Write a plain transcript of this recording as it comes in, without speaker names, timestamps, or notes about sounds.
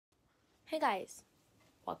Hey guys,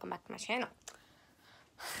 welcome back to my channel.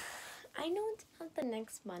 I know it's not the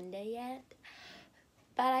next Monday yet,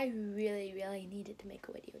 but I really needed to make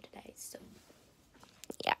a video today, so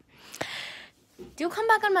yeah. Do come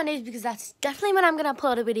back on Mondays because that's definitely when I'm gonna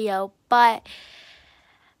upload a video, but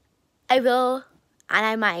I will and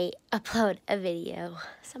I might upload a video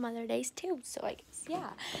some other days too, so I guess,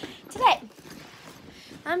 yeah. Today,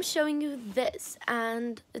 I'm showing you this,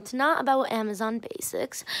 and it's not about Amazon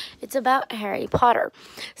Basics, it's about Harry Potter.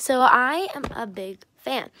 So I am a big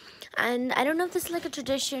fan, and I don't know if this is like a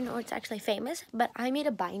tradition or it's actually famous, but I made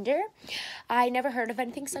a binder. I never heard of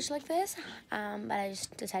anything such like this, but I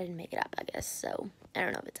just decided to make it up, I guess. So I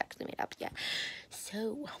don't know if it's actually made up yet.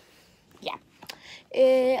 So yeah,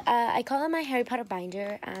 I call it my Harry Potter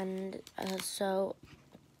binder, and so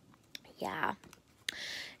yeah.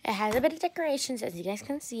 It has a bit of decorations, as you guys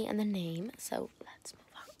can see, and the name. So let's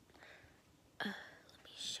move on. Let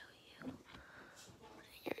me show you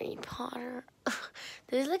Harry Potter.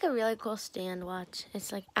 This is like a really cool stand. Watch,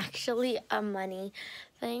 it's like actually a money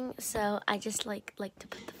thing. So I just like to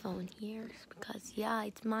put the phone here because yeah,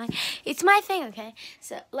 it's my thing. Okay,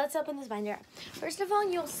 so let's open this binder. First of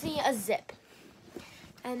all, you'll see a zip,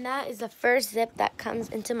 and that is the first zip that comes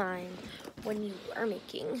into mind when you are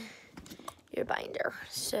making your binder.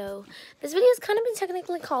 So this video has kind of been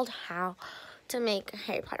technically called how to make a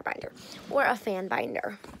Harry Potter binder or a fan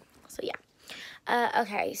binder. So yeah.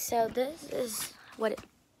 Okay, so this is what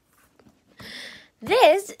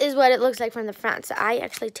it looks like from the front. So I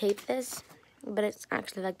actually taped this, but it's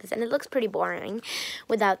actually like this, and it looks pretty boring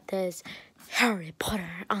without this Harry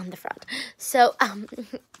Potter on the front. So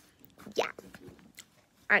yeah,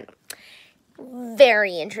 I know.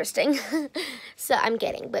 Very interesting. So I'm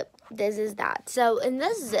kidding, but this is that. So in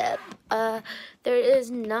this zip, there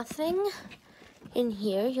is nothing in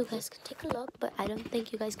here. You guys can take a look, but I don't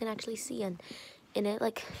think you guys can actually see in it.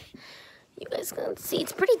 Like, you guys can see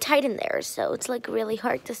it's pretty tight in there, so it's like really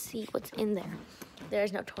hard to see what's in there.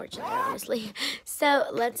 There's no torch in there, honestly. So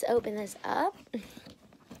let's open this up.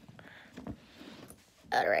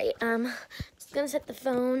 All right, just gonna set the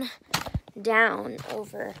phone down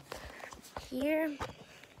over here,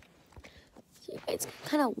 so you guys can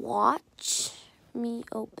kind of watch me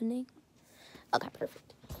opening. Okay,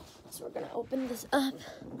 perfect. So we're gonna open this up.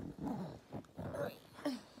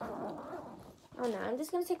 Oh no, I'm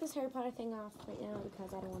just gonna take this Harry Potter thing off right now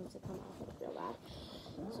because I don't want it to come off real bad.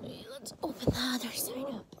 So yeah, let's open the other side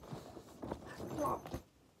up.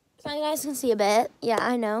 So you guys can see a bit. Yeah,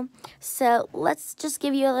 I know. So let's just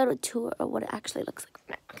give you a little tour of what it actually looks like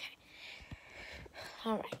right now. Okay.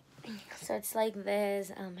 All right. So it's like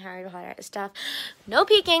this Harry Potter stuff. No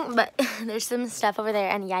peeking, but there's some stuff over there.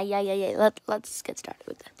 And yeah. Let's get started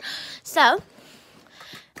with this. So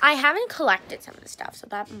I haven't collected some of the stuff, so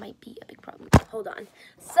that might be a big problem. Hold on.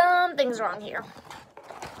 Something's wrong here.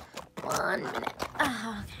 1 minute.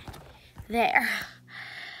 Oh, okay.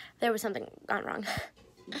 There was something gone wrong.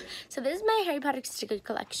 So this is my Harry Potter sticker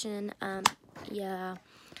collection. Yeah.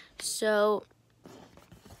 So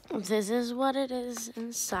this is what it is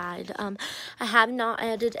inside. I have not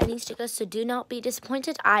added any stickers, so do not be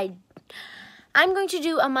disappointed. I'm going to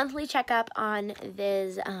do a monthly checkup on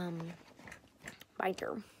this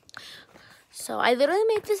binder. So I literally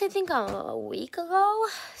made this, I think, a week ago.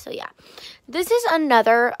 So yeah, this is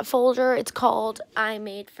another folder. It's called I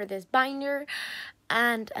Made for This Binder,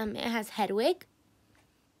 and it has Hedwig,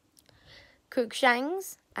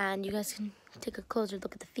 Crookshanks, and you guys can take a closer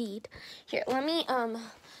look at the feet. Here, let me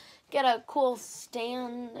get a cool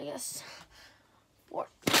stand, I guess, for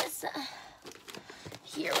this.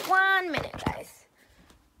 Here, 1 minute, guys.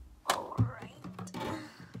 All right.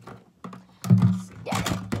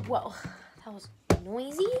 Whoa, that was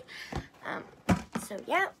noisy. So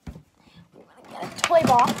yeah, we're gonna get a toy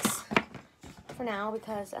box for now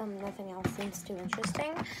because nothing else seems too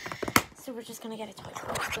interesting. So we're just gonna get a toy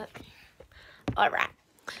box. But all right.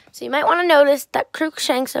 So you might want to notice that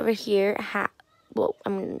Crookshanks over here well,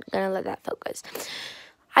 I'm gonna let that focus.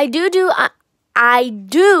 I do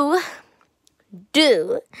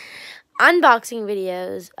unboxing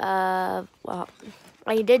videos of, well,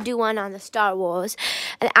 I did do one on the Star Wars,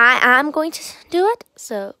 and I am going to do it,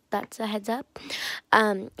 so that's a heads up.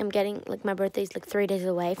 I'm getting, like, my birthday's like 3 days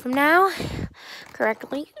away from now,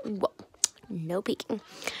 correctly. Well, no peeking.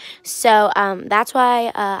 So that's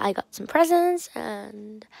why I got some presents,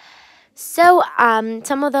 and so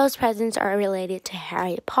some of those presents are related to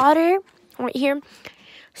Harry Potter right here.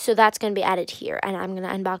 So that's going to be added here, and I'm going to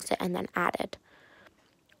unbox it and then add it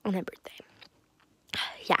on my birthday.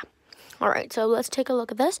 Yeah. Alright, so let's take a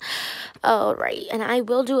look at this. Alright, and I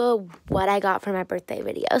will do a what I got for my birthday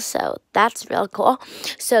video, so that's real cool.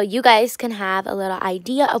 So you guys can have a little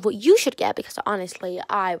idea of what you should get, because honestly,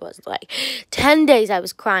 I was like 10 days I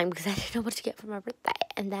was crying because I didn't know what to get for my birthday.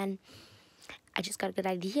 And then I just got a good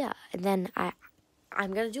idea. And then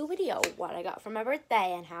I'm going to do a video what I got for my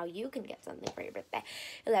birthday and how you can get something for your birthday.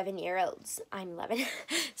 11-year-olds. I'm 11.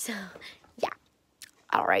 So, yeah.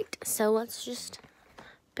 Alright, so let's just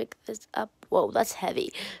pick this up. Whoa, that's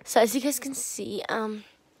heavy. So as you guys can see, I'm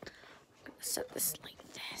gonna set this like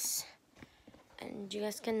this, and you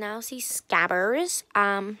guys can now see Scabbers.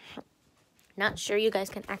 Not sure you guys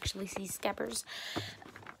can actually see Scabbers.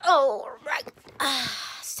 All right.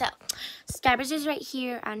 So Scabbers is right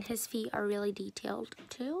here, and his feet are really detailed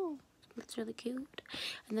too. That's really cute.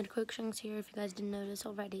 And then Crookshanks here, if you guys didn't notice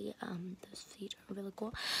already, those feet are really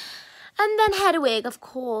cool. And then Hedwig, of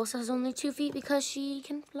course, has only 2 feet because she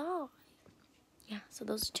can fly. Yeah, so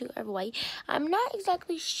those 2 are white. I'm not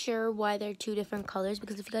exactly sure why they're 2 different colors,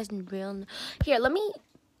 because if you guys didn't really... Here,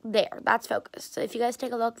 there, that's focused. So if you guys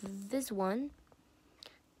take a look, this one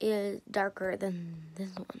is darker than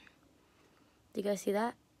this one. Do you guys see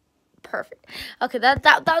that? Perfect. Okay, that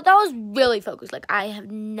was really focused. Like, I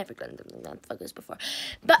have never done something that focused before.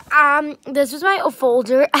 But, this was my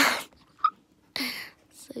folder.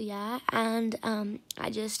 So yeah, and I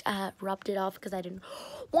just rubbed it off because I didn't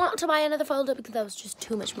want to buy another folder, because that was just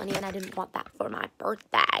too much money and I didn't want that for my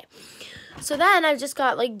birthday. So then I just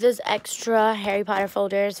got like this extra Harry Potter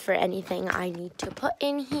folders for anything I need to put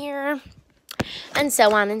in here, and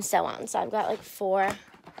so on and so on. So I've got like 4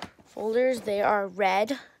 folders. They are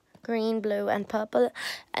red, green, blue, and purple.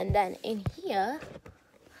 And then in here,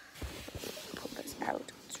 pull this out,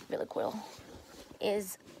 it's really cool,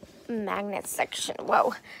 is magnet section.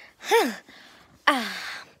 Whoa.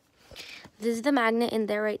 This is the magnet in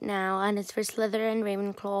there right now, and it's for Slytherin,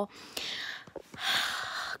 Ravenclaw,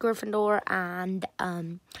 Gryffindor, and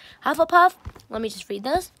Hufflepuff. Let me just read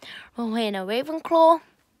this. Rowena Ravenclaw,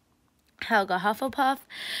 Helga Hufflepuff,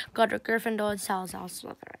 Godric Gryffindor, and Salazar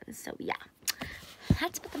Slytherin. So yeah,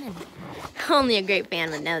 let's put them in. Only a great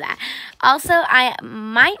fan would know that. Also, I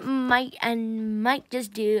might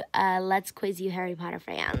just do a Let's Quiz You Harry Potter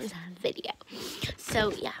fans video.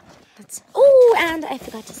 So yeah, oh, and I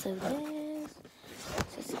forgot to sew this.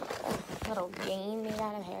 This is a little game made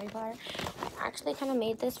out of Harry Potter. I actually kind of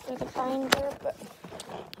made this for the binder, but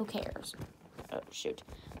who cares? Oh shoot,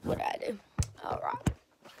 what did I do? All right,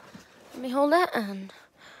 let me hold that. And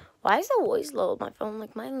why is it always low on my phone?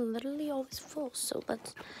 Like, mine literally always full. So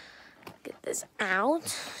let's get this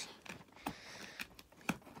out.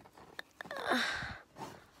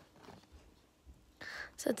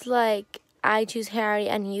 So it's like I choose Harry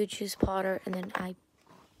and you choose Potter, and then I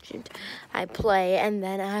play, and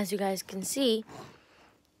then as you guys can see,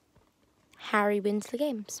 Harry wins the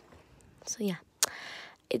games. So yeah,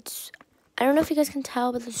 I don't know if you guys can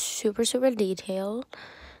tell, but it's super detailed,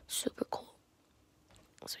 super cool.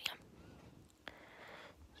 So yeah,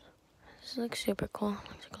 this is like super cool.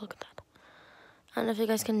 Let's take a look at that. I don't know if you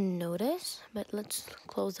guys can notice, but let's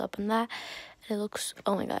close up on that. It looks,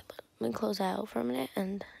 oh my god, let me close that out for a minute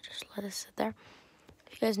and just let it sit there.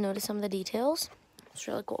 If you guys notice some of the details, it's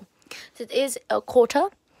really cool. So it is a quarter.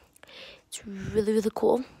 It's really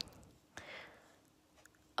cool.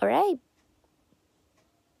 All right.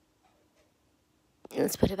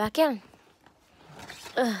 Let's put it back in.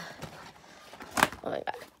 Ugh. Oh my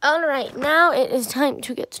god. All right, now it is time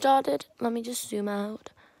to get started. Let me just zoom out.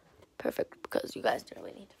 Perfect, because you guys don't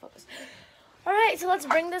really need to focus. All right, so let's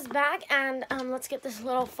bring this back, and let's get this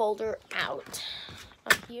little folder out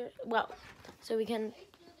up here. Well, so we can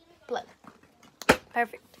play.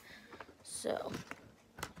 Perfect. So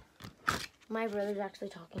my brother's actually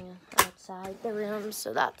talking outside the room,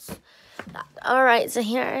 so that's that. All right, so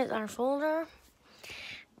here is our folder.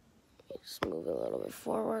 Just move a little bit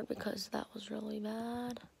forward because that was really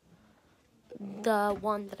bad. The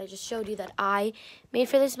one that I just showed you that I made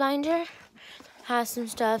for this binder has some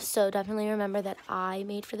stuff, so definitely remember that I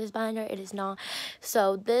made for this binder. It is not.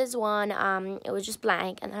 So this one, it was just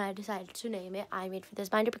blank, and then I decided to name it I Made for This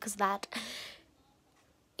Binder, because that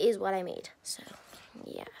is what I made. So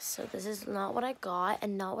yeah, so this is not what I got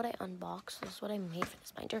and not what I unboxed. This is what I made for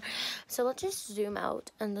this binder. So let's just zoom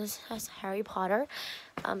out, and this has Harry Potter,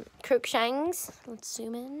 Crookshanks. Let's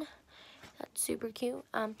zoom in. That's super cute.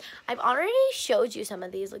 I've already showed you some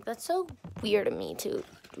of these. Like, that's so weird of me to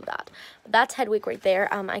do that. But that's Hedwig right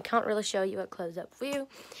there. I can't really show you a close-up view,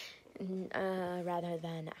 rather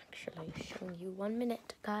than actually showing you 1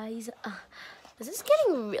 minute, guys. This is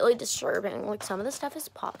getting really disturbing. Like, some of the stuff is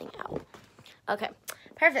popping out. Okay,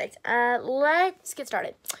 Perfect. Let's get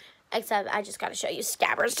started. Except I just got to show you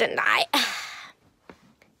Scabbers, didn't I?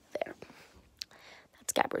 There.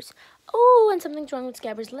 That's Scabbers. Oh, and something's wrong with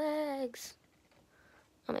Scabbers' legs.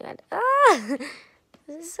 Oh my god. Ah!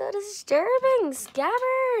 This is so disturbing.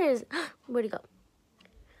 Scabbers. Where'd he go?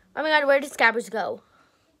 Oh my god, where did Scabbers go?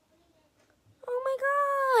 Oh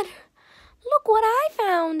my god. Look what I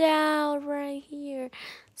found out right here.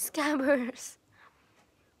 Scabbers.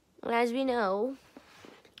 As we know,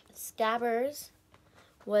 Scabbers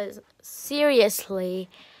was seriously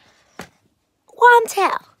one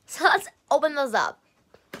tail. So let's open those up.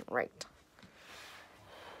 Right.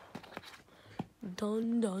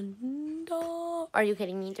 Dun, dun, dun. Are you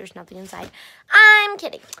kidding me? There's nothing inside. I'm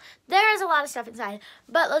kidding. There's a lot of stuff inside.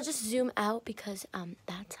 But let's just zoom out because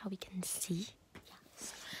that's how we can see.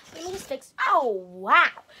 Yes. Let me just fix. Oh, wow.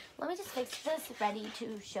 Let me just fix this ready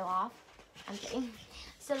to show off. I'm kidding.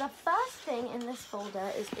 So the first thing in this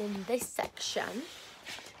folder is in this section.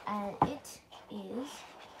 And it is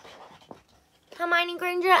Hermione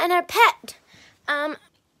Granger and her pet.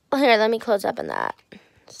 Here, let me close up on that.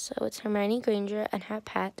 So it's Hermione Granger and her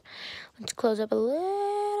pet. Let's close up a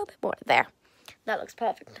little bit more. There. That looks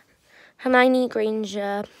perfect. Hermione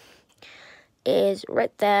Granger is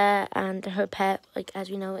right there. And her pet, like as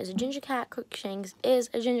we know, is a ginger cat. Crookshanks is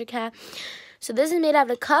a ginger cat. So this is made out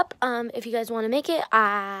of a cup. If you guys want to make it,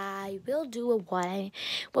 I will do a one.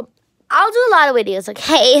 Well, I'll do a lot of videos,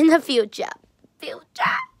 okay, in the future.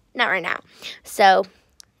 Not right now. So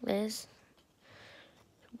this is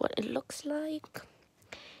what it looks like.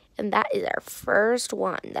 And that is our first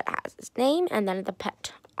one that has its name and then the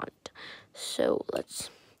pet on it. So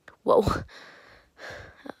let's, whoa. All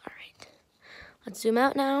right. Let's zoom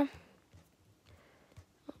out now.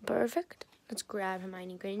 Perfect. Let's grab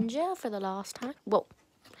Hermione Granger for the last time. Whoa.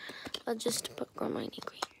 Let's just put Hermione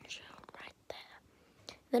Granger right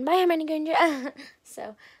there. Then bye, Hermione Granger.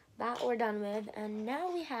 So that we're done with. And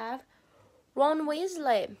now we have Ron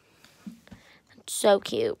Weasley. That's so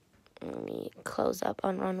cute. Let me close up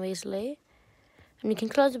on Ron Weasley. And we can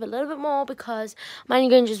close up a little bit more because Hermione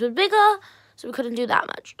Granger's was bigger, so we couldn't do that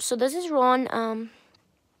much. So this is Ron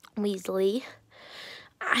Weasley.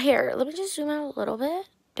 Here, let me just zoom out a little bit.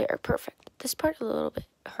 There, perfect. This part a little bit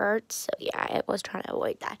hurts, so yeah, I was trying to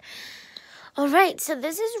avoid that. All right, so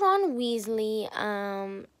this is Ron Weasley.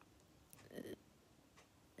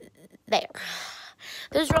 There.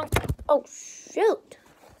 There's Ron. Oh shoot!